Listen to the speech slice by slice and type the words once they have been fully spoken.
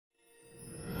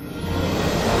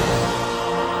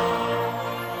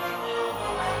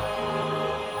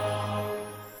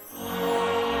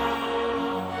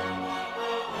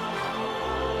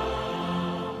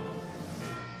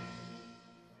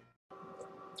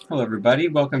Hello everybody,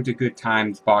 welcome to Good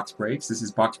Times Box Breaks. This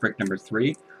is box break number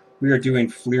 3. We are doing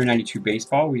Fleer 92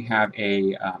 Baseball. We have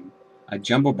a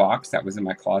jumbo box that was in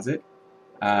my closet.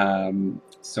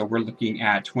 So we're looking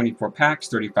at 24 packs,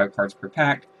 35 cards per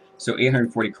pack, so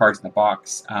 840 cards in the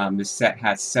box. This set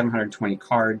has 720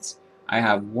 cards. I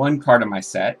have one card on my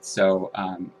set, so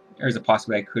there's a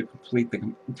possibility I could complete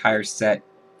the entire set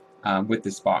with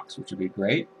this box, which would be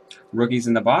great. Rookies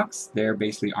in the box, there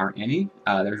basically aren't any.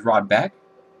 There's Beck,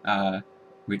 uh,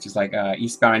 which is like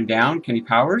Eastbound and Down, Kenny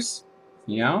Powers,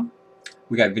 you know.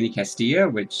 We got Vinny Castilla,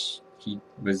 which he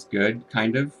was good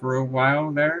kind of for a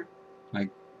while there, like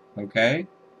okay.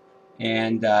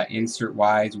 And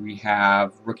insert-wise, we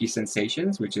have Rookie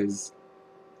Sensations, which is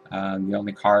the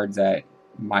only cards that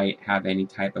might have any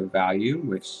type of value,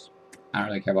 which I don't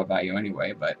really care about value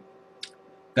anyway, but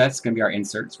that's going to be our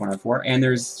inserts, 104. And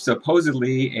there's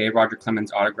supposedly a Roger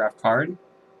Clemens autograph card,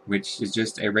 which is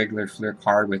just a regular Fleer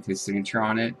card with his signature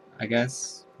on it, I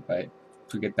guess. But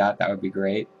if we get that, that would be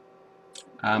great.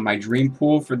 My dream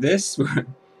pool for this,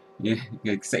 you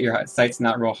set your sights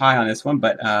not real high on this one,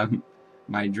 but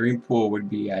my dream pool would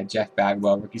be Jeff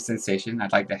Bagwell, Rookie Sensation.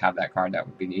 I'd like to have that card. That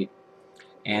would be neat.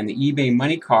 And the eBay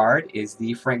money card is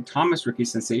the Frank Thomas Rookie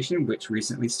Sensation, which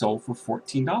recently sold for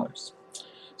 $14.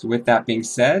 So with that being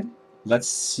said, let's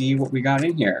see what we got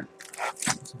in here.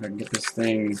 See if I can get this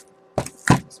thing,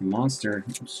 this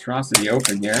monstrosity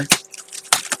open here.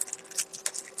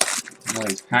 Get all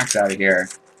these packs out of here.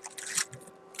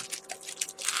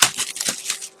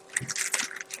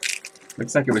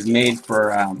 Looks like it was made for,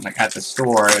 like at the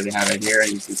store, they have it here,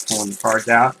 and you can pull the cards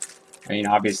out. I mean,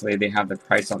 obviously they have the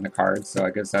price on the cards, so I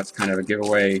guess that's kind of a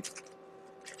giveaway.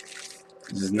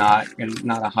 This is not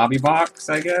a hobby box,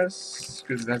 I guess,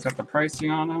 because that's got the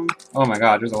pricing on them. Oh my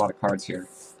god, there's a lot of cards here.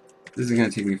 This is going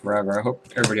to take me forever. I hope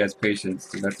everybody has patience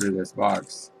to go through this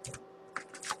box.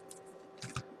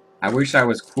 I wish I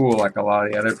was cool like a lot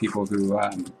of the other people who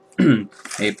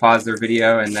they pause their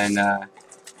video and then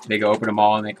they go open them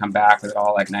all and they come back with it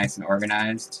all like nice and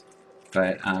organized.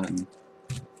 But I'm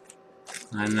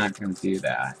not going to do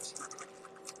that.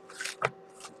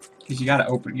 Because you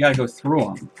gotta go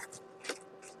through them.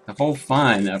 The whole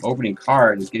fun of opening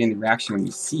cards is getting the reaction when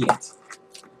you see it.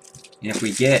 And if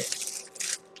we get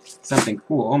something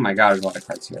cool, oh my god, there's a lot of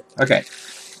cards here. Okay,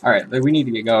 alright, we need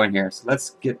to get going here. So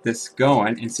let's get this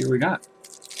going and see what we got.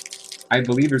 I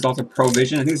believe there's also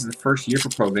Provision. I think this is the first year for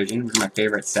Provision, which is my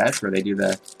favorite sets, where they do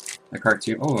the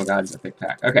cartoon. Oh god, it's a thick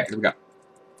pack. Okay, here we go.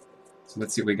 So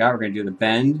let's see what we got. We're going to do the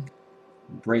bend,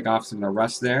 break off some of the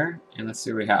rust there, and let's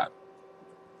see what we have.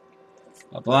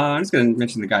 Blah, blah. I'm just going to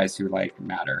mention the guys who, like,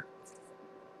 matter.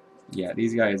 Yeah,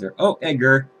 these guys are... Oh,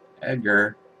 Edgar.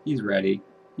 Edgar. He's ready.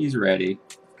 He's ready.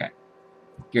 Okay.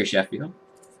 Gary Sheffield.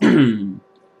 Bernie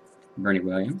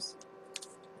Williams.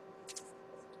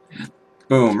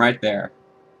 Boom, right there.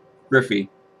 Griffey.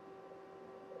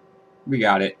 We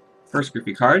got it. First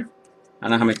Griffey card. I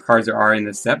don't know how many cards there are in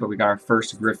this set, but we got our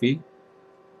first Griffey.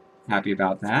 Happy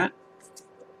about that.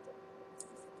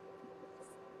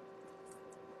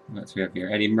 What else we have here?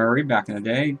 Eddie Murray back in the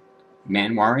day.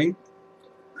 Manwaring.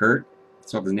 Kurt.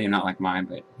 So his name not like mine,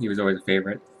 but he was always a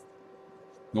favorite.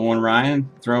 Nolan Ryan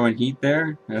throwing heat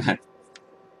there. So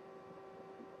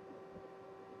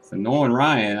Nolan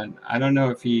Ryan, I don't know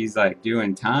if he's like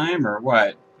doing time or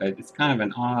what, but it's kind of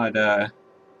an odd.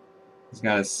 He's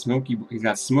got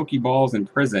smoky balls in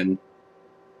prison.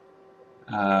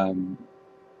 I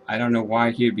don't know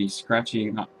why he'd be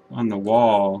scratching on the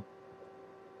wall.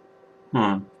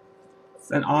 Huh. It's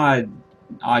an odd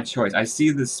choice. I see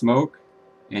the smoke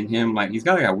and him, like, he's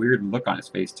got like a weird look on his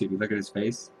face too. If you look at his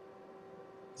face,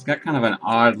 he's got kind of an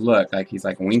odd look, like he's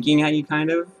like winking at you kind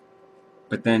of,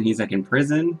 but then he's like in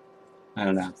prison. I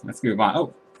don't know. Let's move on.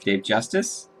 Oh, Dave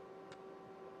Justice.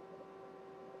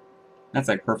 That's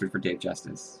like perfect for Dave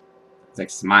Justice. He's like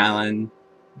smiling.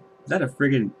 Is that a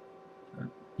friggin'...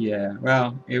 Yeah,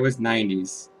 well, it was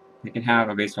 90s. They can have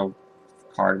a baseball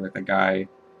card with a guy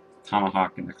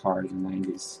tomahawking the card in the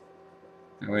 90s.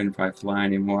 I wouldn't probably fly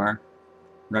anymore.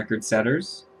 Record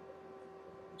setters.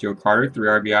 Joe Carter,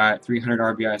 300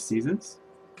 RBI seasons.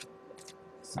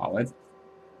 Solid.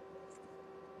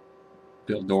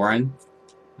 Bill Doran.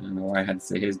 I don't know why I had to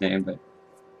say his name, but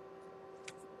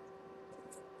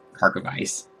Park of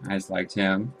Ice. I just liked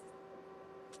him.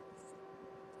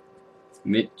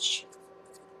 Mitch.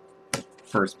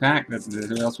 First pack.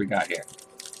 What else we got here?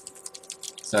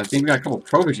 So I think we got a couple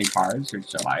Provision cards,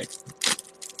 which I like.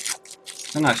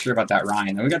 I'm not sure about that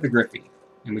Ryan. Though we got the Griffey.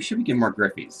 And we should be getting more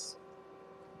Griffies.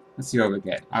 Let's see what we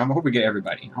get. I hope we get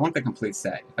everybody. I want the complete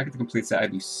set. If I get the complete set,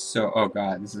 I'd be so... Oh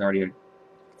god, this is already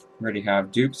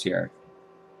have dupes here.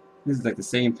 This is like the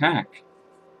same pack.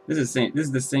 This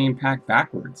is the same pack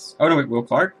backwards. Oh no, wait, Will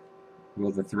Clark?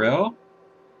 Will the Thrill?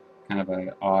 Kind of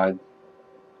an odd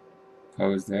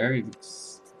pose there. He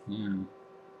looks, yeah.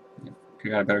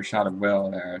 Could got a better shot of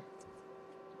Will there.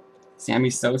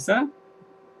 Sammy Sosa?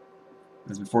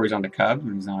 This was before he was on the Cubs,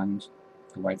 when he was on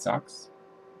the White Sox.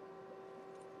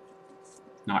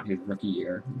 Not his rookie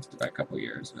year, just by a couple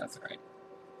years, but that's alright.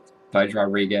 Pudge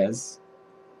Rodriguez.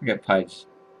 Look at Pudge.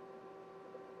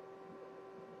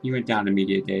 He went down to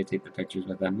media day to take the pictures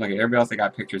with them. Look at everybody else that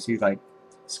got pictures. He's like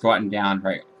squatting down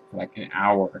right for like an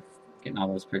hour getting all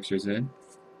those pictures in.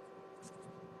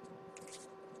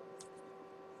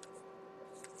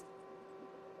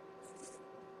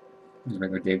 There's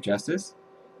regular Dave Justice.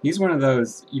 He's one of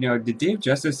those, you know, did Dave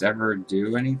Justice ever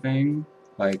do anything?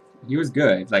 Like, he was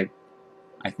good. Like,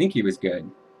 I think he was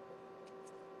good.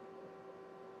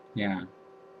 Yeah.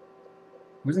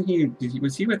 Wasn't he,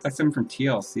 was he with like someone from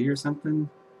TLC or something?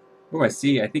 Oh, I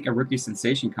see. I think a rookie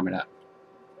sensation coming up.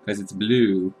 Because it's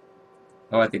blue.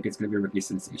 Oh, I think it's going to be a rookie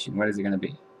sensation. What is it going to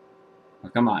be? Oh,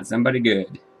 come on. Somebody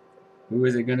good. Who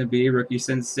is it going to be? Rookie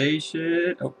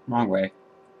sensation? Oh, wrong way.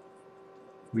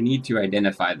 We need to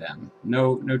identify them.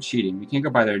 No cheating. We can't go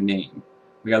by their name.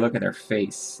 We gotta look at their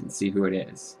face and see who it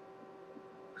is.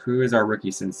 Who is our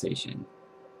rookie sensation?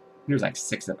 There's like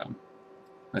 6 of them.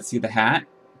 Let's see the hat.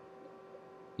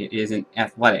 It is an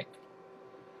Athletic.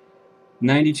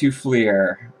 92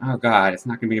 Fleer. Oh god, it's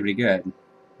not gonna be anybody good.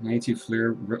 92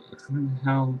 Fleer. Who the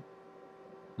hell?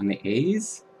 On the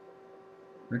A's?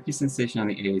 Rookie sensation on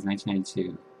the A's,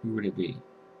 1992. Who would it be?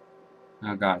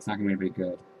 Oh god, it's not gonna be anybody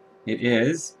good. It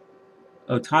is.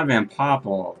 Oh, Todd Van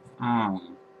Poppel. Oh.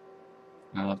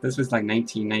 Well, if this was like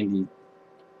 1990,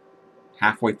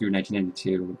 halfway through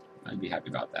 1992, I'd be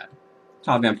happy about that.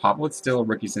 Todd Van Poppel, it's still a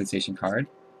rookie sensation card.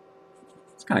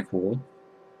 It's kind of cool.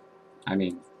 I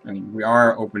mean, we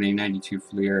are opening 92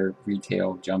 Fleer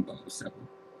retail jumbo, so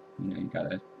you know you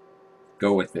gotta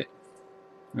go with it.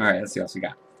 All right, let's see what else we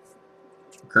got.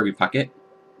 Kirby Puckett.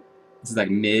 This is like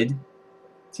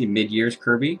see mid-years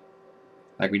Kirby.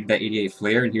 Like, we did that 88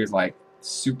 Flair, and he was, like,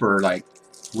 super, like,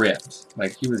 ripped.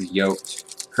 Like, he was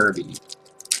yoked Kirby.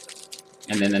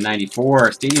 And then the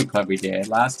 94 Stadium Club we did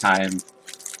last time,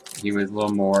 he was a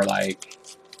little more, like,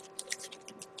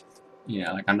 you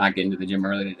know, like, I'm not getting to the gym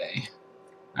early today.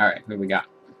 Alright, who we got?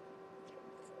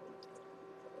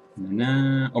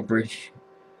 Oh,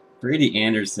 Brady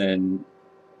Anderson.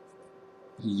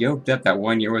 He yoked up that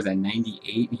one year, was at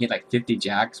 98, and he had, like, 50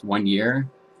 jacks one year.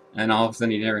 And all of a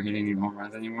sudden, he never hit any home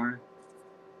runs anymore.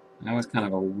 That was kind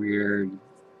of a weird.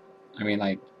 I mean,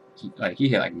 like he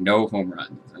hit like no home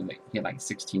runs. Like, he had like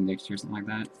 16 next year, something like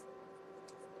that.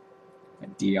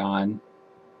 Dion,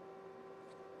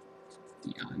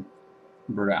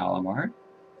 Roberto Alomar,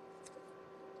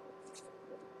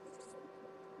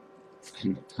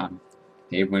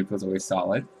 Dave Winfield's always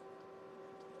solid.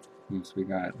 What else we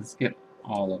got? Let's get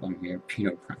all of them here.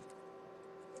 Pino Prime.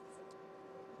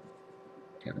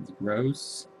 Kevin's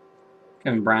gross.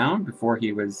 Kevin Brown, before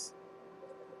he was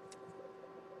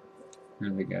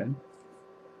really good.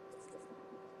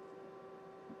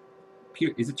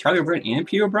 Is it Charlie O'Brien and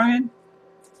Pete O'Brien?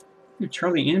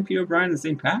 Charlie and Pete O'Brien in the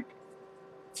same pack?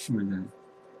 Who is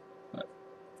that?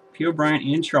 Pete O'Brien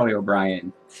and Charlie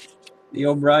O'Brien. The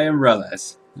O'Brien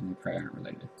brothers. They probably aren't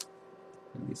related.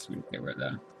 At least they were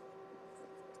the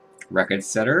record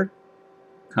setter.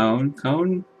 Cone.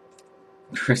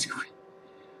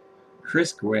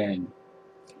 Chris Gwynn.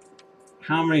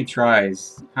 How many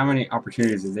tries, how many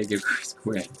opportunities did they give Chris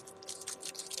Gwynn?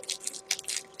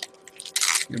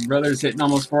 Your brother's hitting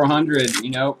almost 400,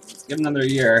 you know, let's give him another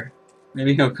year.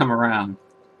 Maybe he'll come around.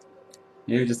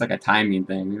 Maybe just like a timing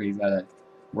thing. Maybe he's got to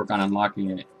work on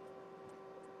unlocking it.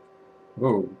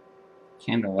 Whoa.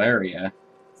 Candelaria.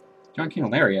 John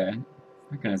Candelaria. I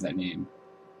recognize that name.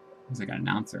 He's like an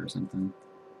announcer or something.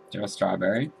 Joe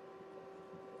Strawberry.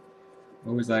 It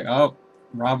was like, oh,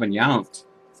 Robin Yount.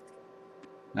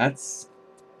 That's...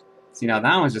 See, now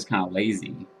that one's just kind of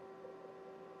lazy.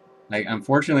 Like,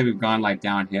 unfortunately, we've gone, like,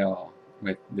 downhill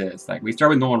with this. Like, we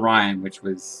started with Nolan Ryan, which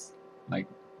was, like,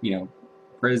 you know,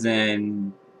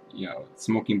 prison, you know,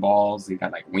 smoking balls. He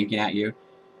got, like, winking at you.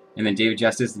 And then David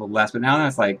Justice a little less. But now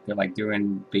that's, like, they're, like,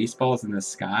 doing baseballs in the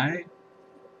sky.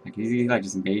 Like, is he, like,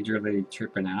 just majorly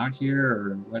tripping out here?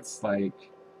 Or what's, like...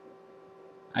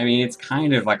 I mean, it's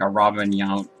kind of like a Robin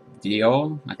Yount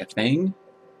deal, like a thing.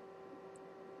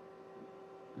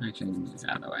 Actually, let me move this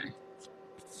out of the way.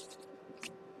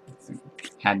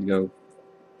 Had to go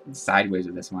sideways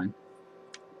with this one.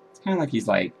 It's kind of like he's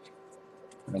like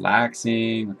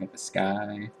relaxing, looking at the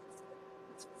sky.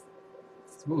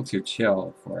 It's a little too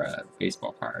chill for a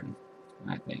baseball card,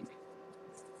 I think.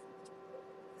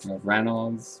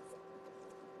 Reynolds.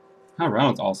 Oh,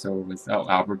 Reynolds also was. Oh,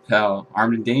 Albert Pell.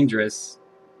 Armed and Dangerous.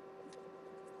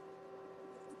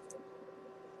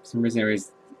 For some reason, it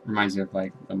always reminds me of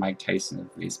like the Mike Tyson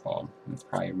of baseball. That's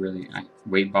probably really.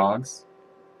 Wade Boggs.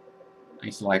 I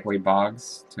used to like Wade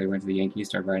Boggs until he went to the Yankees,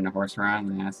 started riding a horse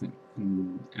around and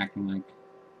acting like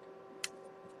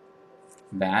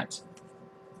that.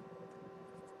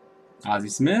 Ozzie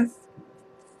Smith.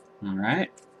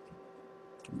 Alright.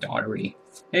 Daughtery.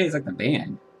 Hey, it's like the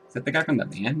band. Is that the guy from the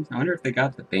band? I wonder if they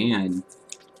got the band.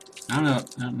 I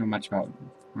don't know much about.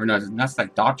 Or no, that's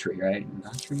like Daughtry, right?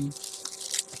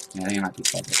 Daughtry? Yeah, I think it might be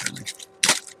spelled differently.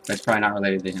 But it's probably not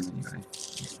related to him anyway.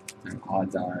 And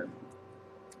odds are.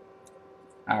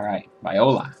 Alright,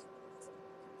 Viola.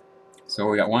 So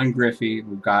we got one Griffey,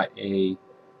 we've got a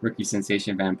rookie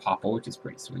sensation Van Poppel, which is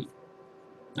pretty sweet.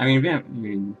 I mean Van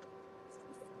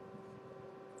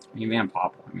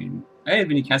Poppel, hey,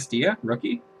 Vinny Castilla,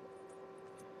 rookie.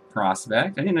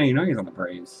 Prospect. I didn't know he was on the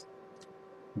Braves.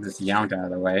 This Yount out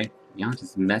of the way. Yount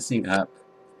is messing up.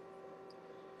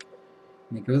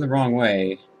 When it goes the wrong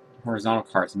way, horizontal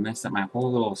cards mess up my whole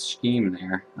little scheme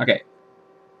there. Okay.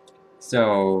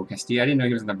 So, Castilla, I didn't know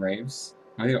he was in the Braves.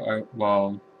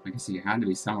 Well, I guess he had to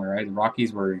be somewhere, right? The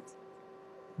Rockies were...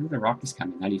 When did the Rockies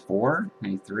come in? 94?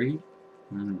 93?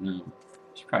 I don't know. I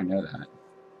should probably know that.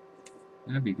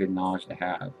 That would be good knowledge to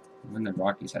have. When the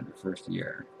Rockies had their first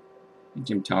year.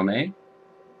 Jim Tomei.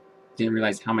 Didn't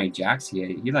realize how many jacks he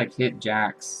hit. He, like, hit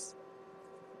jacks...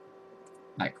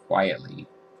 like, quietly.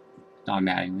 Don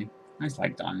Mattingly. I just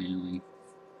like Don Mattingly.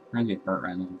 Reminds me of Burt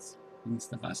Reynolds. He's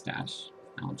the mustache.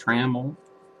 Alan Trammell.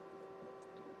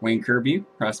 Wayne Kirby,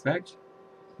 prospect.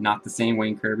 Not the same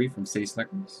Wayne Kirby from City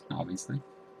Slickers, obviously.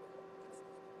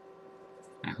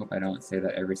 I hope I don't say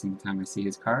that every single time I see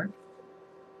his card.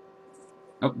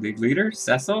 Oh, league leader,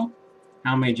 Cecil.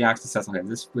 How many jacks does Cecil have?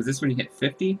 Was this when he hit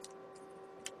 50?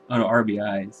 Oh no,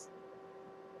 RBIs.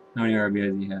 How many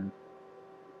RBIs do you have?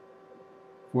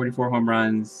 44 home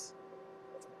runs.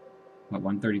 What,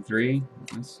 133?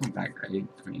 That's not that great.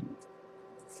 I mean,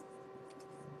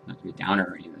 not to be a downer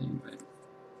or anything, but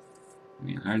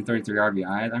 133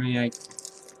 RBIs. I mean, like,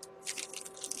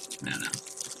 I don't know.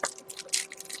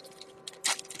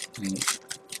 I mean,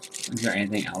 is there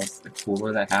anything else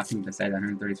cooler that happened besides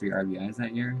 133 RBIs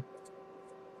that year?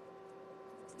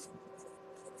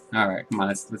 All right, come on.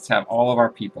 Let's have all of our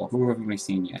people. Who haven't we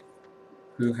seen yet?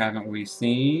 Who haven't we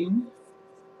seen?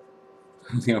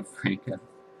 Julio Franco.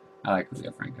 I like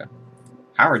Julio Franco.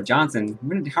 Howard Johnson.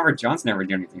 When did Howard Johnson ever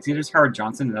do anything? See, there's Howard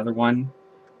Johnson, another one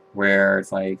where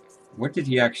it's like, what did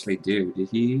he actually do? Did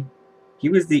he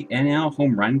was the NL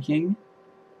home run king?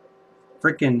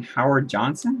 Frickin' Howard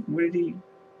Johnson? What did he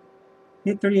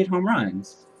hit 38 home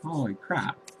runs? Holy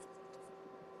crap.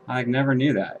 I never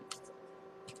knew that.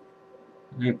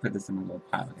 Let me put this in my little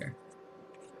pile here.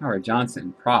 Howard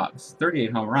Johnson, props.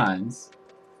 38 home runs.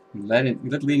 Led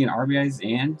the league in RBIs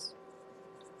and...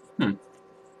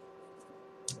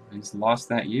 I just lost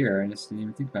that year. I just didn't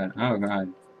even think about it. Oh,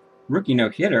 God. Rookie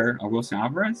no-hitter? A Wilson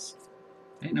Alvarez?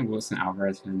 I didn't know Wilson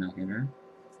Alvarez had a no-hitter.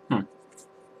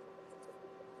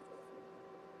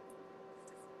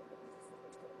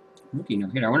 Rookie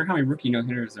no-hitter. I wonder how many rookie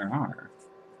no-hitters there are.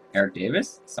 Eric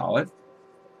Davis? Solid.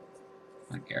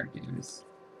 I like Eric Davis.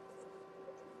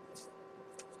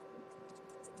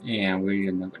 And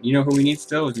you know who we need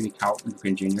still? We need Cal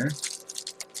Ripken Jr.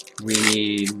 We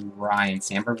need Ryan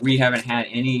Sandberg. We haven't had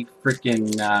any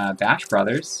freaking Bash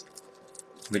Brothers,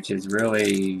 which is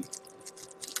really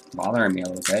bothering me a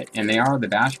little bit. And they are the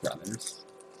Bash Brothers.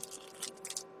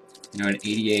 You know, in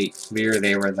 '88 Fleer,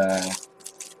 they were the...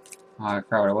 Oh, I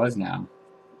forgot what it was now.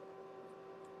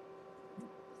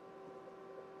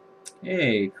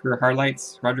 Hey, career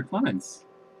highlights, Roger Clemens.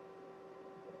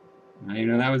 I didn't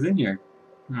even know that was in here.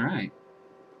 Alright.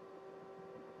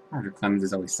 Roger Clemens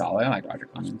is always solid. I like Roger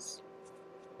Clemens.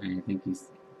 I think he's...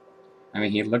 I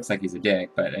mean, he looks like he's a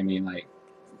dick, but I mean, like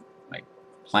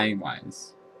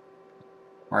playing-wise.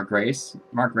 Mark Grace.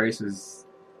 Mark Grace was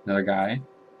another guy.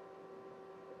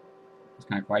 He's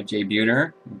kind of quiet. Jay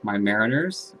Buhner with my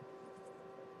Mariners.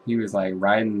 He was, like,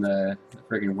 riding the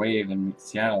friggin' wave in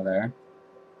Seattle there.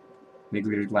 Big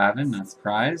Leader Glavin, not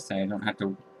surprised. I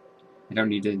don't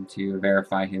need to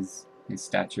verify his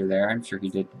stature there. I'm sure he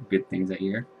did good things that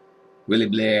year. Willie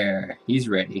Blair, he's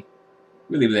ready.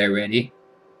 Willie Blair ready.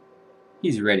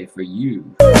 He's ready for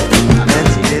you.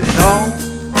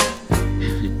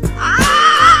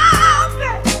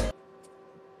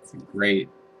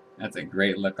 That's a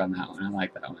great look on that one. I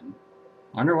like that one.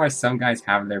 I wonder why some guys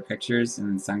have their pictures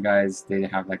and some guys they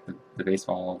have like the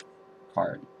baseball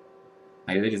card.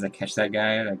 Like they just like catch that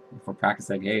guy like for practice.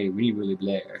 Like, hey, we need Willie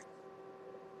Blair.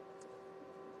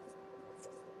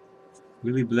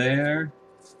 Willie Blair.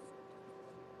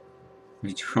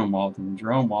 Jerome Walton.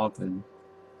 Jerome Walton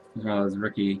was one of those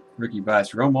rookie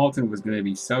busts. Jerome Walton was going to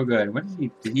be so good. What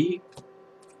did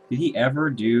he ever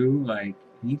do like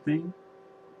anything?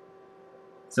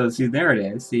 So see, there it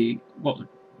is. See, well,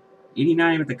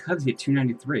 89 with the Cubs hit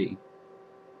 293.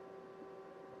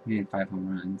 He had 5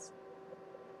 home runs.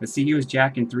 But see, he was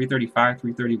jacking 335,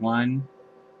 331,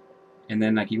 and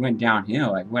then like he went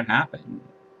downhill. Like, what happened?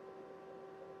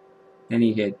 Then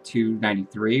he hit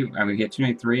 293. I mean, he hit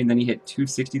 293, and then he hit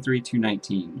 263,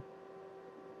 219.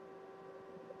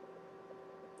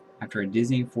 After a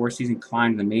dizzying 4-season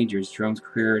climb to the majors, Jerome's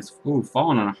career is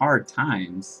fallen on hard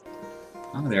times.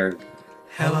 Oh, they're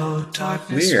hello,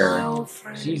 darkness, clear.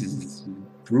 Jesus,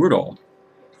 brutal.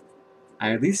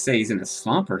 I at least say he's in a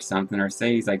slump or something, or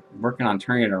say he's like working on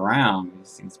turning it around.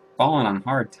 He's falling on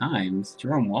hard times.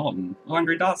 Jerome Walton. Oh,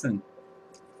 Andre Dawson.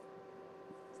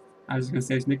 I was just gonna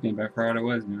say his nickname, but I forgot what it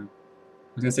was now.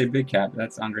 I was gonna say Big Cat, but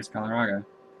that's Andres Galarraga.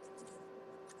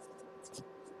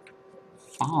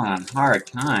 Falling on hard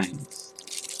times.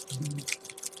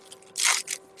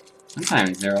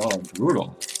 Sometimes they're a little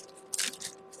brutal.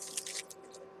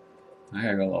 I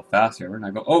gotta go a little faster. We're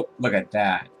not go. Oh, look at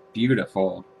that.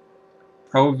 Beautiful.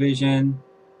 Provision,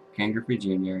 Ken Griffey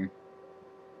Jr.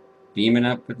 beaming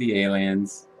up with the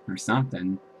aliens or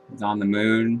something. He's on the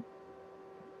moon.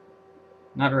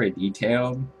 Not very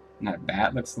detailed. And that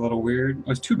bat looks a little weird.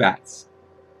 Oh, it's 2 bats.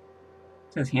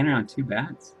 It says hand on 2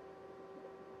 bats.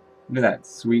 Look at that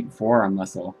sweet forearm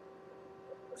muscle.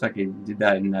 Looks like he did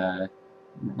that in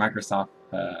Microsoft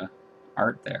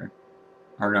Art there.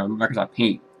 Or no, Microsoft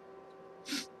Paint.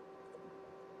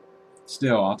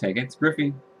 Still, I'll take it. It's Griffey.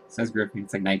 It says Griffey.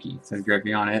 It's like Nike. It says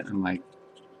Griffey on it. I'm like,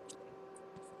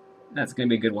 that's going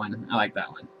to be a good one. I like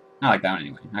that one. I like that one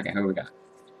anyway. Okay, who we got?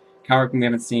 Coward we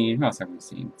haven't seen. Who else have we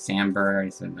seen? Sandberg, I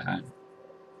already said that.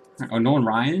 Oh, Nolan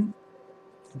Ryan?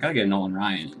 I gotta get a Nolan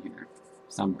Ryan in here.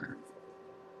 Somewhere.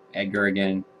 Edgar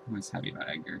again. I'm always happy about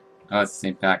Edgar. Oh, it's the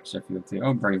same pack. Sheffield too.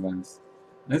 Oh, Bernie Williams.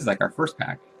 This is like our first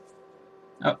pack.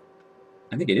 Oh,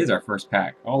 I think it is our first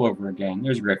pack. All over again.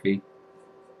 There's Griffey.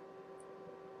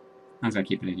 I'm just gonna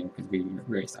keep it in here because we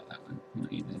already saw that one. We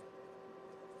don't need it.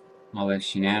 All the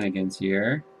shenanigans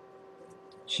here.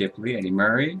 Shipley, Eddie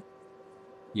Murray.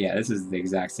 Yeah, this is the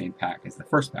exact same pack as the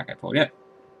first pack I pulled. Yep.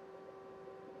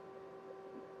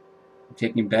 I'm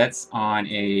taking bets on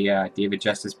a David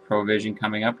Justice Provision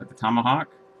coming up with the Tomahawk.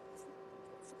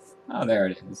 Oh, there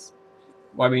it is.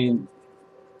 Well, I mean,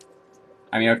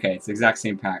 okay, it's the exact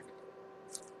same pack.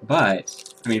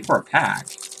 But, I mean, for a pack,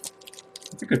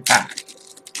 it's a good pack.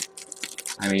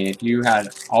 I mean, if you had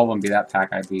all of them be that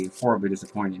pack, I'd be horribly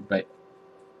disappointed. But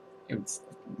it would,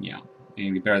 you know,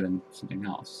 it'd be better than something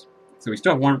else. So we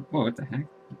still have one. Whoa, what the heck?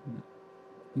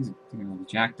 He's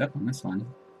jacked up on this one.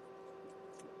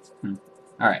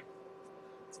 Alright.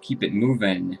 Let's keep it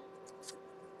moving.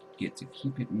 Get to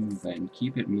keep it moving.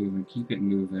 Keep it moving. Keep it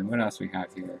moving. What else we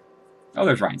have here? Oh,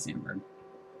 there's Ryan Sandberg.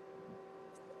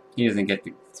 He doesn't get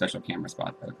the special camera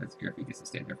spot, though, because Griffey gets to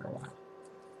stay there for a while.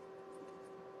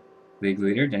 League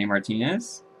leader, Denny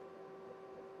Martinez.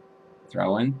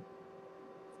 Throwing.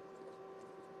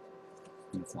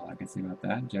 That's all I can say about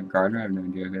that. Jeff Gardner, I have no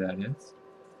idea who that is.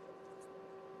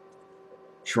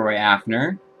 Troy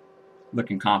Afner,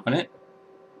 looking confident.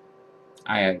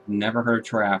 I have never heard of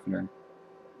Troy Afner.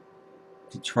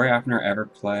 Did Troy Afner ever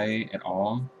play at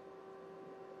all?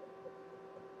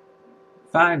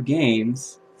 5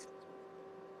 games.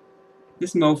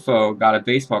 This mofo got a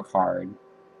baseball card,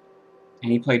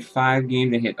 and he played 5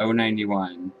 games and hit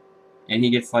 091, and he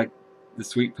gets like the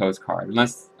sweet post card,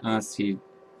 unless he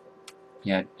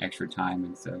had extra time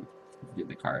and so did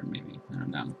the card, maybe. I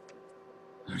don't know.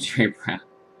 Oh, Jerry Brown.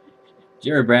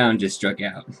 Jerry Brown just struck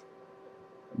out.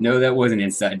 No, that wasn't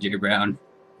inside Jerry Brown.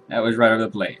 That was right over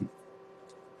the plate.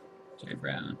 Jerry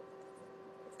Brown.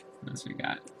 What else we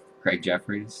got? Craig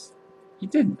Jeffries. He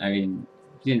didn't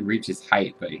reach his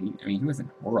height, but he wasn't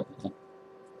horrible.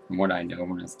 From what I know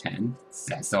when I was 10.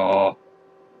 Cecil.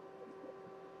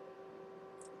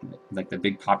 Like the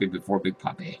Big Papi before Big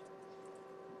Papi.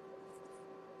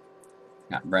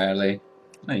 Got Bradley.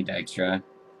 Lenny Dykstra.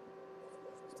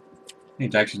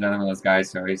 Lenny Dykstra's another one of those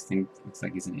guys who I always think looks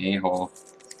like he's an a-hole.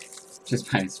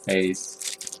 Just by his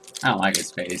face. I don't like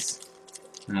his face.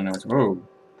 I don't know what's... Whoa.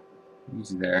 Who's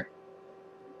there?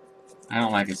 I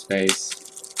don't like his face.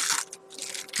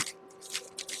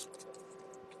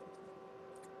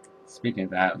 Speaking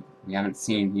of that, we haven't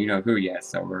seen you know who yet,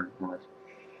 so we're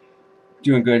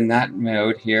doing good in that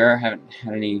mode here. Haven't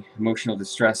had any emotional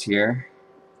distress here.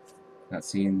 Not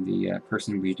seeing the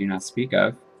person we do not speak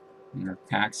of in our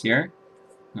packs here.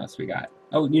 What else we got?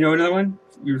 Oh, you know another one?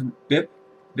 Bip,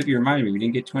 you reminded me we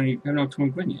didn't get 20. I don't know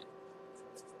 20 Gwyn yet.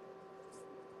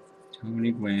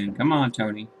 Tony Gwyn, come on,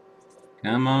 Tony.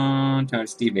 Come on, Tony.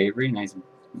 Steve Avery, nice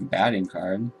batting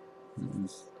card.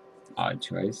 Odd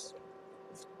choice.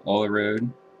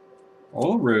 Olerud.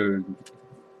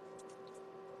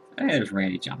 Hey, there's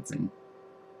Randy Johnson.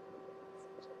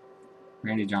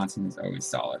 Randy Johnson is always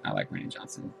solid. I like Randy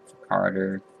Johnson.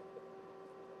 Carter.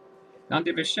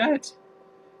 Dante Bichette.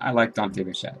 I like Dante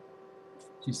Bichette.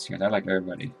 Just I like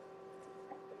everybody.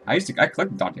 I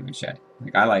collected Dante Bichette.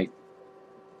 Like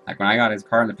when I got his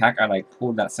card in the pack, I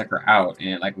pulled that sucker out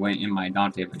and it went in my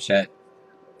Dante Bichette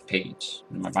page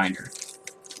in my binder.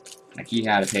 Like he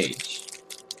had a page.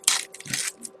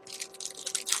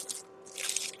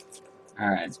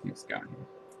 Alright, let's keep going here.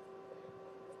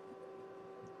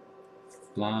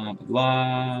 Blah blah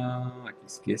blah.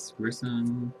 Kiss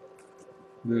Grissom.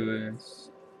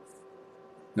 Lewis.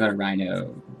 Another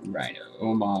Rhino.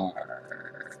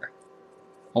 Omar.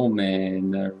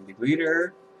 Holman, the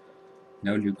leader.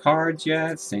 No new cards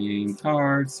yet. Same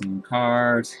cards.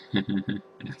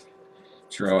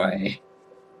 Troy.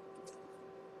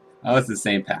 Oh, it's the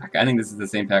same pack. I think this is the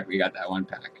same pack we got that one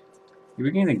pack. Did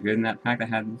we get anything good in that pack that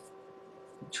had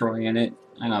Troy in it?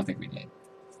 I don't think we did.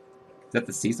 Is that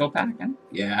the Cecil pack?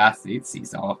 Yeah, see, it's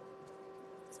Cecil.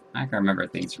 I can remember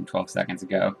things from 12 seconds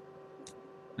ago.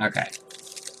 Okay.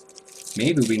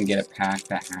 Maybe we can get a pack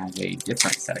that has a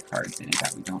different set of cards in it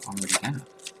that we don't already have.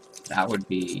 That would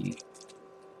be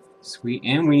sweet.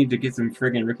 And we need to get some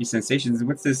friggin' rookie sensations.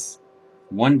 What's this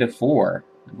 1 to 4?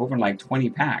 I've opened like 20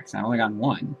 packs. I've only gotten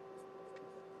one.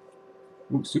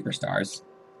 Ooh, superstars.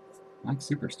 I like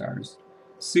superstars.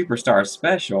 Superstar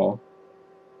special.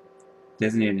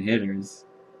 Designated hitters.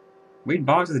 Wade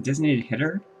Boggs is a designated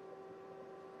hitter?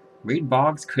 Wade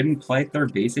Boggs couldn't play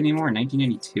third base anymore in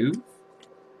 1992?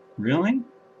 Really?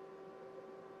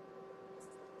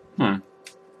 Huh.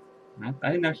 I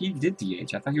didn't know he did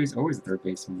DH. I thought he was always a third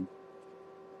baseman.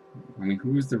 I mean,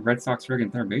 who was the Red Sox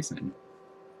friggin' third baseman?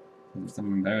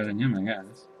 Someone better than him, I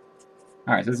guess.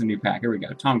 Alright, so this is a new pack. Here we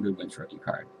go. Tom Goodwin's rookie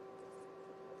card.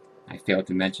 I failed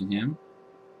to mention him.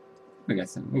 We got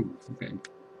some. Ooh, okay.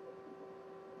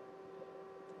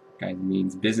 Guy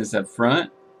means business up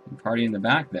front and party in the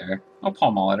back there. Oh,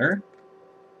 Paul Molitor.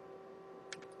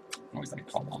 Always like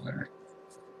Paul Molitor.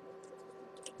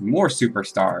 More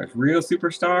superstars. Real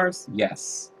superstars?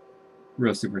 Yes.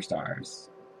 Real superstars.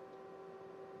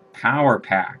 Power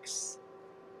packs.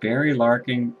 Barry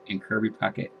Larkin and Kirby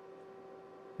Puckett.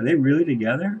 Are they really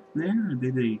together there? Or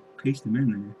did they paste them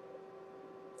in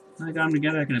there? I got them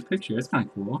together like in a picture. That's kind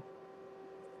of cool.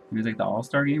 Maybe like the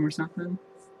All-Star game or something?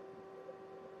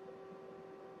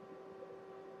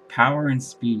 Power and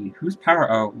speed. Who's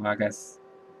power? Oh, well, I guess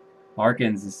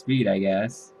Larkin's the speed, I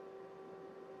guess.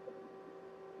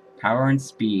 Power and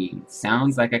speed.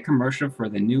 Sounds like a commercial for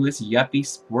the newest yuppie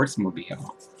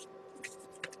sportsmobile.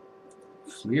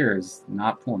 Fleer's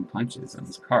not pulling punches on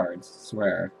his cards, I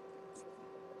swear.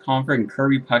 Comfort and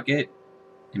Kirby Puckett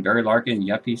and Barry Larkin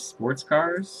yuppie sports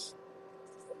cars?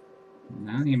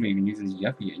 I don't even use his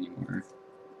yuppie anymore.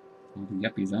 All the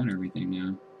yuppies own everything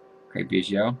now. Great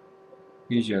Biggio.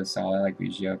 Biggio's solid. I like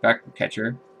Biggio. Back to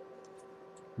catcher.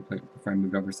 Before I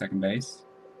moved over second base.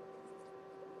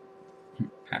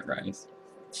 Pat Rice.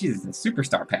 Jesus, a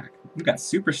superstar pack. We've got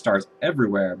superstars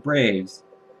everywhere. Braves.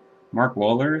 Mark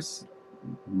Wohlers.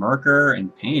 Merker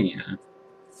and Pena.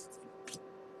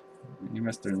 You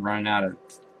must have run out of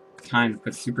time to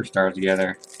put superstars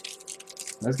together.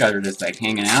 Those guys are just like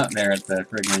hanging out there at the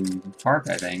friggin' park,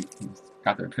 I think.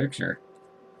 Got their picture.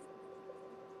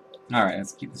 Alright,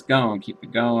 let's keep this going, keep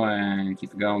it going,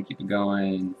 keep it going, keep it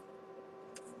going.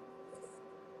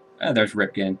 Oh, there's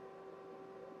Ripken.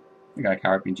 We got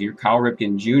Cal Ripken Jr. Cal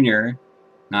Ripken Jr.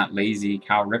 Not lazy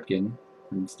Cal Ripken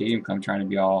from Stadium Club trying to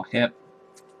be all hip.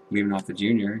 Leaving off the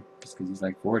junior just because he's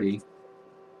like 40.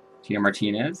 Tino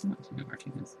Martinez. Not Tino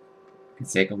Martinez.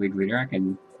 Canseco League leader. I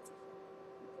can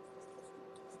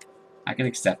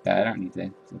accept that. I don't need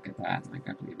to look at that. I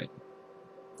can't believe it.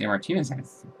 Tino Martinez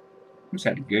who's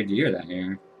had a good year that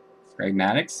year. Greg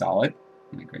Maddux, solid.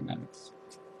 I like Greg Maddux.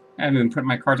 I haven't even put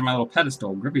my cards on my little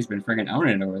pedestal. Griffey's been friggin'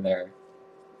 owning it over there.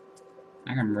 I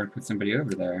can remember to put somebody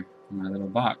over there in my little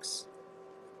box.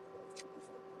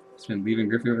 Just been leaving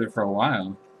Griffey over there for a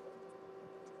while.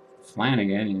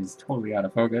 Flanagan is totally out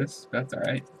of focus, but that's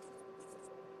alright.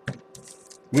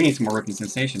 We need some more rookie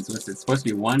sensations. So it's supposed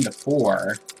to be 1 to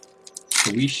 4.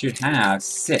 So we should have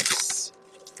 6.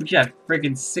 We should have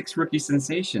friggin' 6 rookie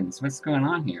sensations. What's going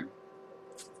on here?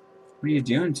 What are you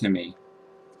doing to me?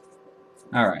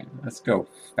 Alright, let's go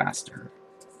faster.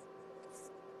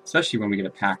 Especially when we get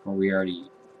a pack where we already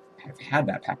have had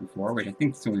that pack before, which I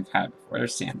think is the one we've had before.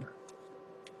 There's Sander.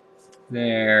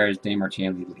 There's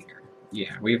Marchand leader.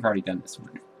 Yeah, we've already done this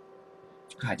one.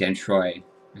 God damn Troy.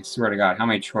 I swear to God, how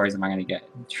many Troys am I gonna get?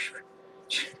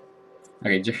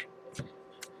 Okay, Jerry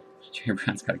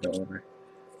Brown's gotta go over.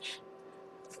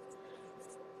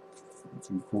 That's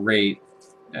great.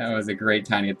 That was a great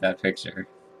time to get that picture.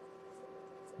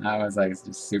 That was like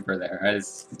just super there.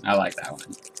 I like that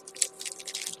one.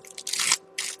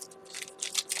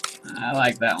 I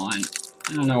like that one.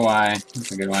 I don't know why.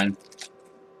 That's a good one.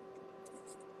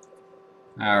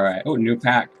 Alright. Oh, new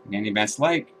pack. Danny Advanced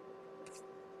Like.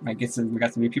 Might get some. We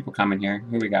got some new people coming here.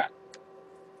 Who we got?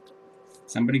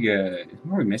 Somebody good.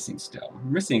 Who are we missing still?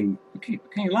 We're missing. Okay,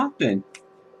 Kenny Lofton.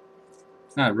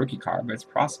 It's not a rookie card, but it's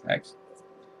prospect.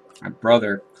 My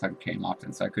brother collected Kenny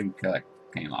Lofton, so I couldn't collect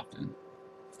Kenny Lofton.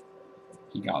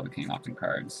 He got all the Kenny Lofton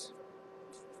cards.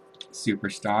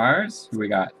 Superstars. Who we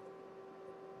got?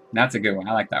 That's a good one.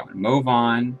 I like that one. Mo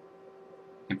Vaughn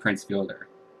and Prince Fielder.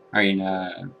 I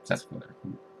mean, Cess Fielder.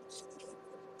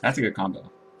 That's a good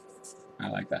combo. I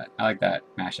like that. I like that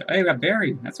mashup. Hey, we got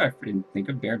Barry. That's what I didn't think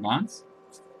of. Barry Bonds.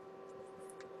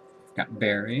 Got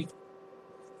Barry.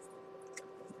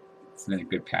 It's been a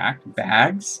good pack.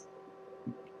 Bags.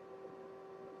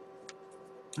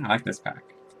 I like this pack.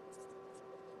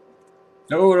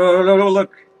 No,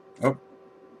 look. Oh,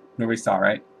 nobody saw,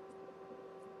 right?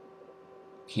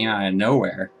 Came out of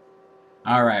nowhere.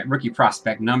 All right, rookie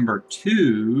prospect number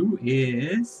 2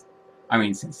 is... I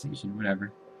mean, sensation,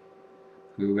 whatever.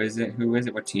 Who is it? Who is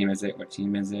it? What team is it? What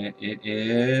team is it? It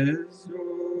is...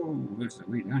 Oh, what are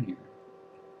we doing here?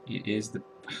 It is the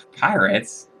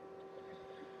Pirates.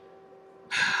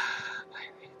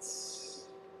 Pirates.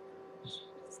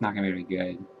 It's not going to be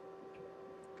good.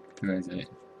 Who is it?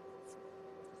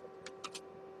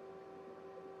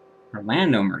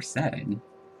 Orlando Merced.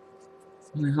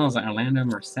 Who the hell is Orlando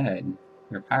Merced?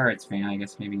 You're a Pirates fan, I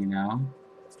guess maybe you know.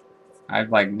 I've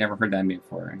like never heard that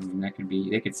before. I mean, that could be,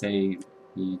 they could say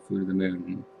he flew to the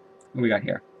moon. What do we got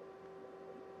here?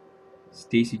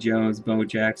 Stacey Jones, Bo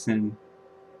Jackson,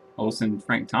 Olsen,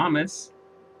 Frank Thomas.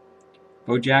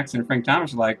 Bo Jackson and Frank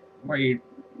Thomas are like, why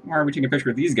are we taking a picture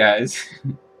with these guys?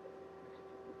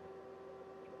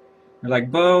 They're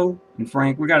like, Bo and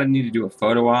Frank, we gotta need to do a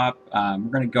photo op. We're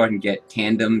gonna go ahead and get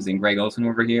tandems and Greg Olsen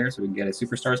over here so we can get a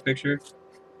superstars picture.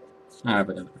 I'll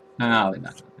put it over. No, I'll leave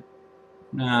that over.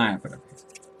 No, I'll put it over.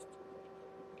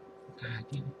 God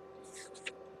damn it.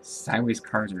 Sideways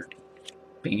cards are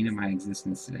bane of my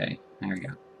existence today. There we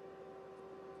go.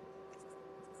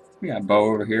 We got Bo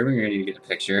over here. We're gonna need to get a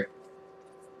picture.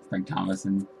 Frank Thomas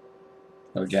and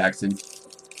Bo Jackson.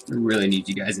 We really need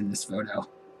you guys in this photo.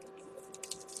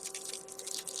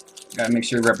 Gotta make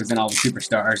sure to represent all the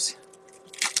superstars.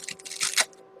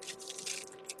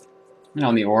 And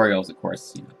on the Orioles, of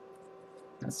course, you know,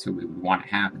 that's who we would want to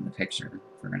have in the picture.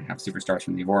 If we're gonna have superstars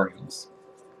from the Orioles.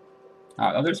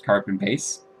 Oh, there's Carpin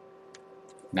base.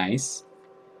 Nice.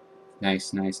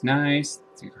 Nice, nice, nice.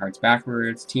 Let's get cards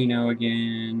backwards. Tino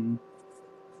again.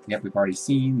 Yep, we've already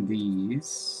seen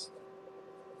these.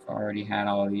 Already had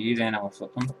all of these, and I will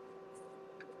flip them.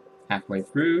 Halfway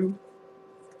through.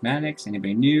 Maddox,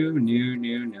 anybody new?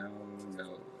 No.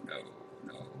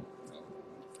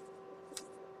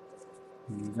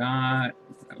 We got,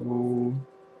 oh,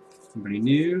 somebody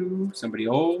new, somebody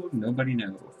old, nobody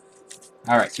know.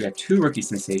 Alright, so we have 2 rookie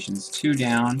sensations, 2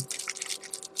 down.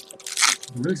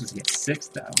 We're really supposed to get 6,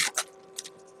 though.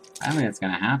 I don't think that's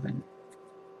going to happen.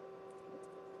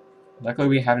 Luckily,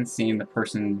 we haven't seen the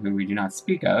person who we do not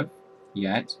speak of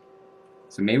yet.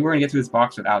 So maybe we're going to get through this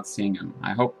box without seeing him.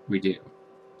 I hope we do.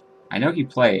 I know he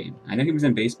played. I know he was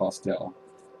in baseball still.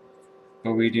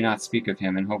 But we do not speak of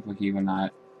him, and hopefully he will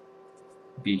not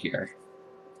be here.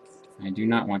 I do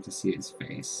not want to see his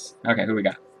face. Okay, who we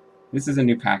got? This is a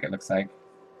new pack, it looks like.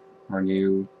 Or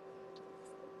new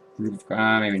group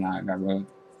of... maybe not.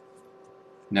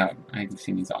 No, I think we've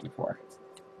seen these all before.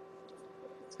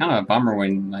 It's kind of a bummer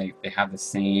when like they have the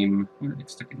same... Oh, they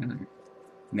stuck it in there.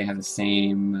 And they have the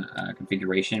same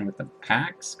configuration with the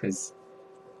packs, because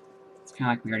it's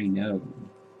kind of like we already know.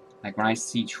 Like when I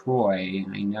see Troy,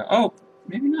 I know... Oh,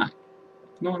 maybe not.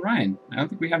 Nolan Ryan. I don't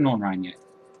think we have Nolan Ryan yet.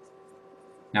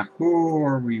 Now, who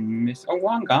are we missing? Oh,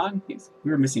 Wangan.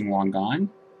 We were missing Wangan.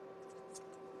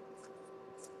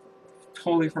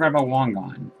 Totally forgot about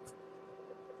Wangan.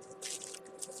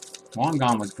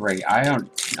 Wangan was great.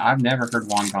 I've never heard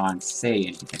Wangan say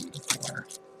anything before.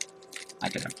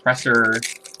 Like an oppressor,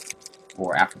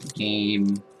 or after the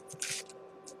game.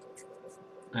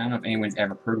 I don't know if anyone's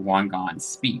ever heard Wangan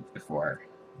speak before,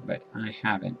 but I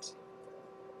haven't.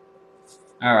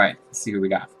 Alright, let's see who we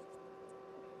got.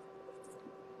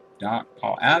 Doc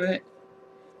Paul Abbott.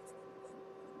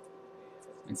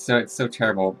 It's so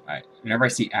terrible. Whenever I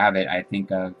see Abbott, I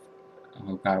think of,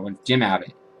 oh god, what, Jim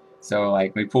Abbott. So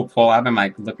like when we pull Paul Abbott, I'm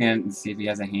like looking at it and see if he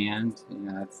has a hand. You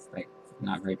know, that's like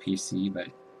not very PC, but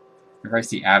whenever I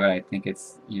see Abbott, I think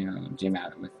it's, you know, Jim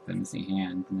Abbott with the missing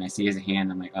hand. And I see his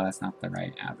hand, I'm like, oh, that's not the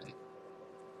right Abbott.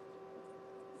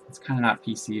 It's kind of not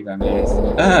PC, but I mean, it's,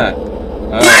 oh.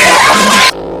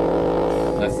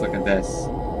 Let's look at this.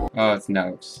 Oh, it's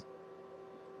Nokes.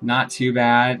 Not too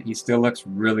bad. He still looks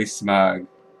really smug.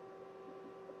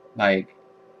 Like,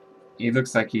 he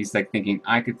looks like he's like thinking,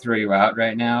 I could throw you out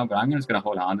right now, but I'm just gonna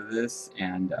hold on to this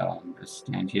and just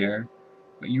stand here.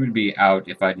 But you would be out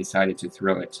if I decided to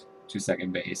throw it to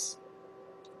second base.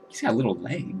 He's got little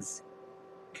legs.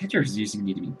 Catchers usually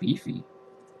need to be beefy.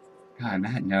 God,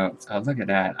 Matt Nokes. Oh, look at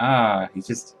that. Ah, he's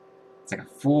just, it's like a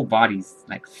full body,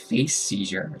 like, face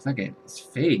seizure. Look at his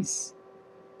face.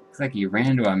 Looks like he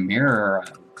ran into a mirror or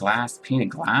a glass, painted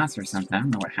glass or something. I don't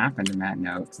know what happened to Matt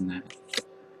Nokes in that.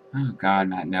 Oh, God,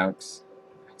 Matt Nokes.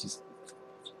 I just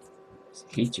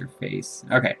hate your face.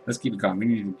 Okay, let's keep it going. We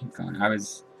need to keep going. I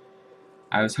was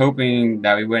hoping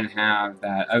that we wouldn't have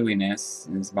that ugliness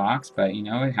in this box, but, you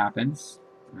know, it happens.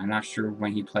 I'm not sure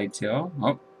when he played till.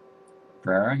 Oh.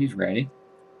 Brera, he's ready.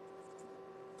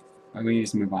 Oh, we need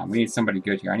to move on. We need somebody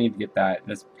good here. I need to get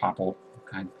this Popple.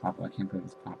 God, Popple. I can't believe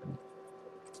this Popple.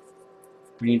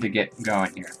 We need to get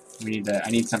going here.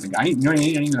 I need something. You know what I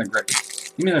need? I need another Griffey.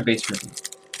 Give me another base Griffey.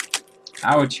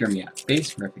 That would cheer me up.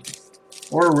 Base Griffey.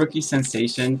 Or a rookie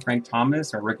sensation, Frank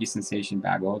Thomas, or rookie sensation,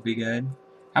 Bagwell would be good.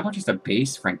 How about just a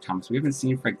base Frank Thomas? We haven't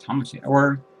seen Frank Thomas yet.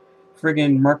 Or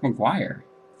friggin' Mark McGuire.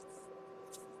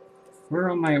 Where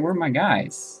are my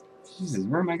guys? Jesus,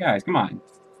 where are my guys? Come on.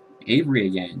 Avery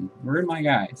again. Where are my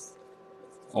guys?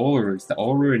 Olerud. It's the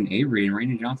Olerud and Avery and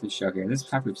Randy Johnson show here. This is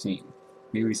how we've seen.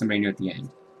 Maybe somebody new at the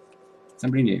end.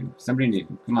 Somebody new. Somebody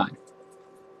new. Come on.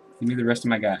 Give me the rest of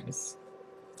my guys.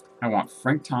 I want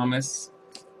Frank Thomas.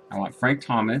 I want Frank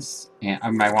Thomas. And I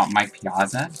want Mike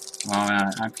Piazza.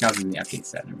 Well, Piazza's in the update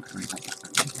set. I want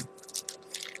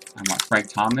Frank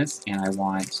Thomas. And I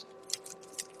want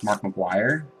Mark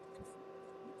McGuire.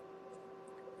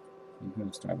 Who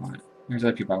else do I want? There's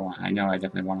other people I want. I know I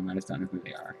definitely want them. I just don't know who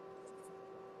they are.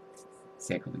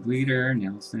 Sacred the Gleader,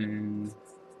 Nelson,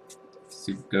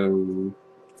 Sugo,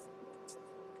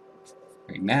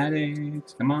 Greg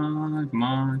Maddox, come on, come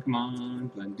on, come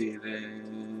on, Glenn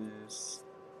Davis,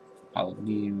 Paul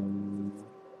O'Neill.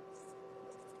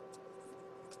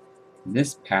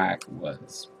 This pack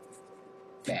was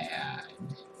bad.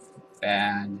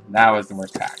 Bad. That was the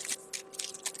worst pack.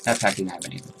 That pack didn't have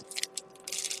anything.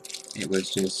 It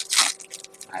was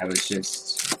just, I was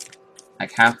just,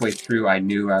 like halfway through I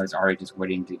knew I was already just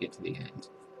waiting to get to the end.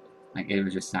 Like it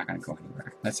was just not going to go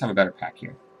anywhere. Let's have a better pack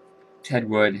here. Ted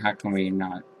Wood, how can we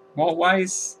not? Walt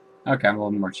Weiss, okay, I'm a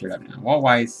little more cheered up now. Walt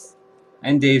Weiss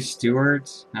and Dave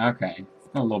Stewart, okay,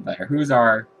 a little better. Who's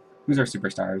our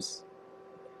superstars?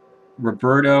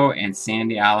 Roberto and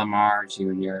Sandy Alomar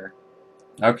Jr.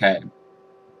 Okay,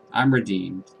 I'm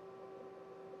redeemed.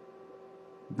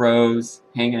 Bros,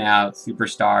 hanging out,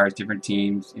 superstars, different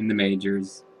teams in the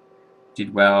majors.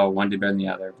 Did well, one did better than the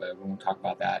other, but we won't talk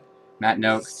about that. Matt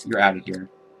Nokes, you're out of here.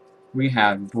 We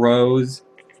have bros,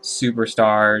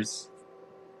 superstars,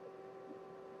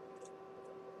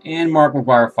 and Mark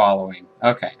McGuire following.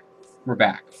 Okay, we're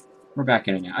back. We're back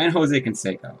in it now. And Jose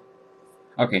Canseco.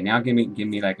 Okay, now give me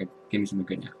something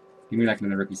good now. Give me like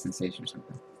another rookie sensation or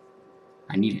something.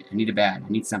 I need it. I need it bad. I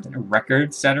need something. A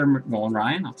record setter, Nolan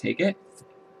Ryan. I'll take it.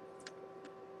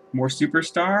 More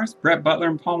superstars. Brett Butler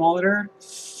and Paul Molitor.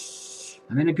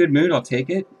 I'm in a good mood. I'll take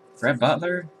it. Brett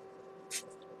Butler.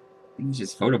 He's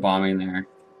just photobombing there.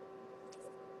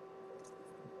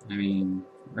 I mean,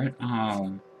 Brett.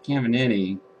 Oh,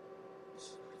 Caminiti.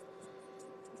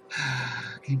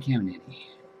 Caminiti.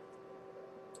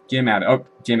 Jim Abbott. Oh,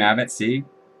 Jim Abbott. See,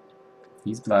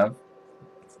 he's glove.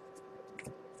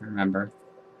 I remember.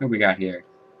 Who we got here?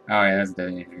 Oh yeah, that's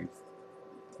dead here.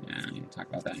 Yeah, I don't need to talk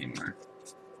about that anymore.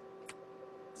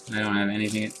 I don't have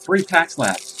anything. 3 packs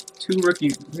left. 2 rookie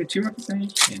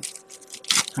sensations? Yeah.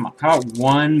 Come on. How about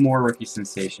one more rookie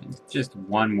sensation? Just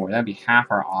one more. That'd be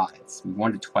half our odds.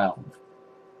 1 to 12.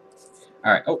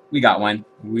 Alright. Oh, we got one.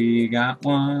 We got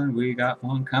one. We got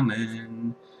one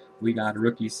coming. We got a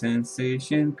rookie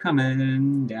sensation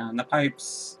coming down the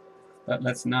pipes. But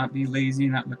let's not be lazy,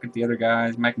 not look at the other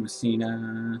guys. Mike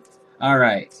Messina.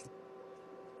 Alright.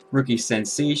 Rookie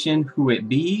sensation. Who it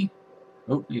be?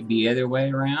 Oh, it'd be the other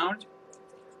way around.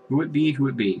 Who it be? Who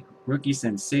it be? Rookie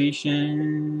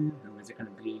sensation. Who is it going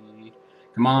to be?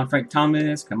 Come on, Frank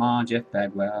Thomas. Come on, Jeff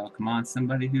Bagwell. Come on,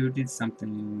 somebody who did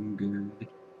something good.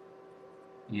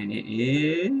 And it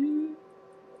is...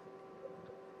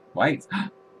 White.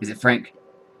 Is it Frank?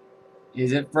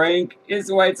 Is it Frank? It's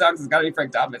the White Sox. It's got to be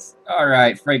Frank Thomas. All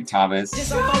right, Frank Thomas.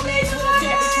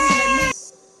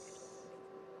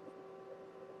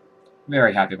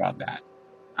 Very happy about that.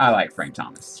 I like Frank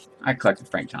Thomas. I collected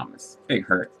Frank Thomas. Big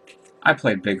Hurt. I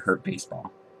played Big Hurt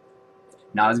baseball.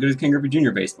 Not as good as King Griffey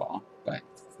Jr. baseball, but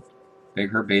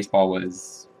Big Hurt baseball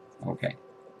was okay.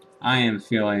 I am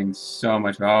feeling so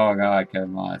much. Oh God,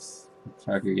 Kevin Moss.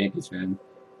 Sorry if you're a Yankees fan.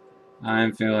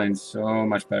 I'm feeling so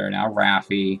much better now.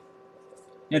 Raffy.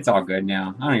 It's all good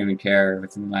now. I don't even care if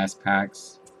it's in the last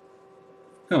packs.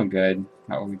 Feeling good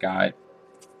about what we got.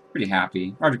 Pretty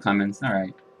happy. Roger Clemens. All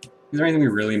right. Is there anything we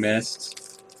really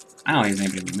missed? I don't think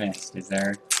there's anything we missed. Is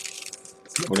there?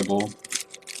 It's notable.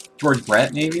 George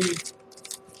Brett, maybe?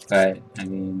 But, I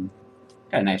mean,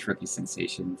 got a nice rookie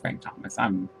sensation, Frank Thomas.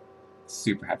 I'm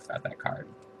super happy about that card.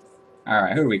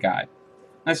 Alright, who do we got?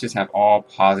 Let's just have all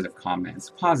positive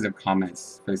comments. Positive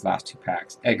comments for these last two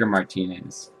packs. Edgar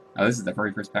Martinez. Oh, this is the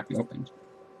very first pack we opened.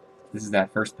 This is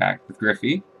that first pack with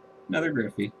Griffey. Another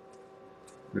Griffey.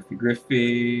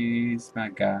 Griffey's my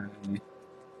guy.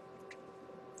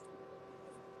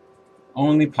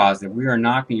 Only positive. We are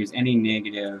not going to use any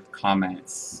negative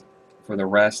comments for the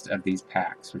rest of these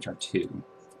packs, which are 2.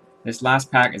 This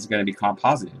last pack is going to be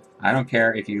positive. I don't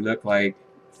care if you look like,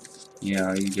 you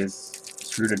know, you just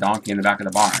screwed a donkey in the back of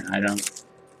the barn.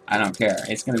 I don't care.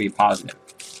 It's going to be positive.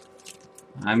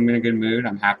 I'm in a good mood.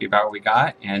 I'm happy about what we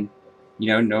got, and you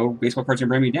know, no baseball cards can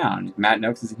bring me down. If Matt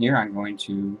Nokes isn't here, I'm going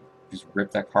to just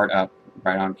rip that card up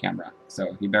right on camera.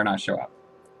 So he better not show up.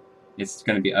 It's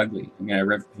going to be ugly. I'm going to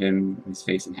rip his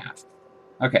face in half.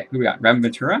 Okay, who we got? Revan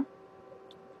Ventura,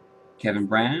 Kevin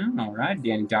Brown. All right,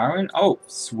 Danny Darwin. Oh,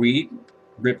 sweet.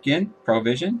 Ripken,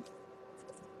 Provision.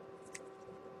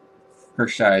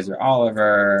 Hershiser,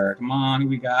 Oliver. Come on, who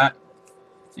we got?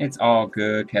 It's all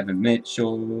good. Kevin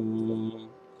Mitchell,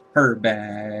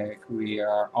 Herbeck. We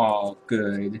are all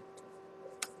good.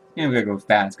 And we're going to go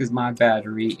fast because my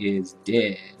battery is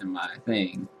dead in my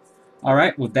thing.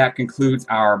 Alright, well that concludes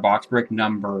our box break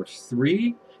number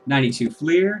 3. 92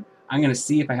 Fleer. I'm going to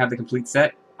see if I have the complete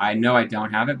set. I know I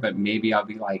don't have it, but maybe I'll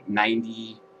be like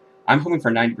 90. I'm hoping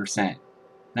for 90%.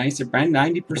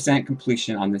 90%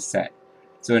 completion on this set.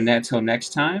 So until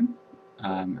next time,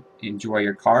 enjoy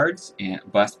your cards and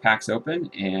bust packs open,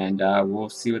 and we'll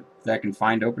see what I can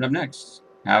find open up next.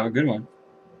 Have a good one.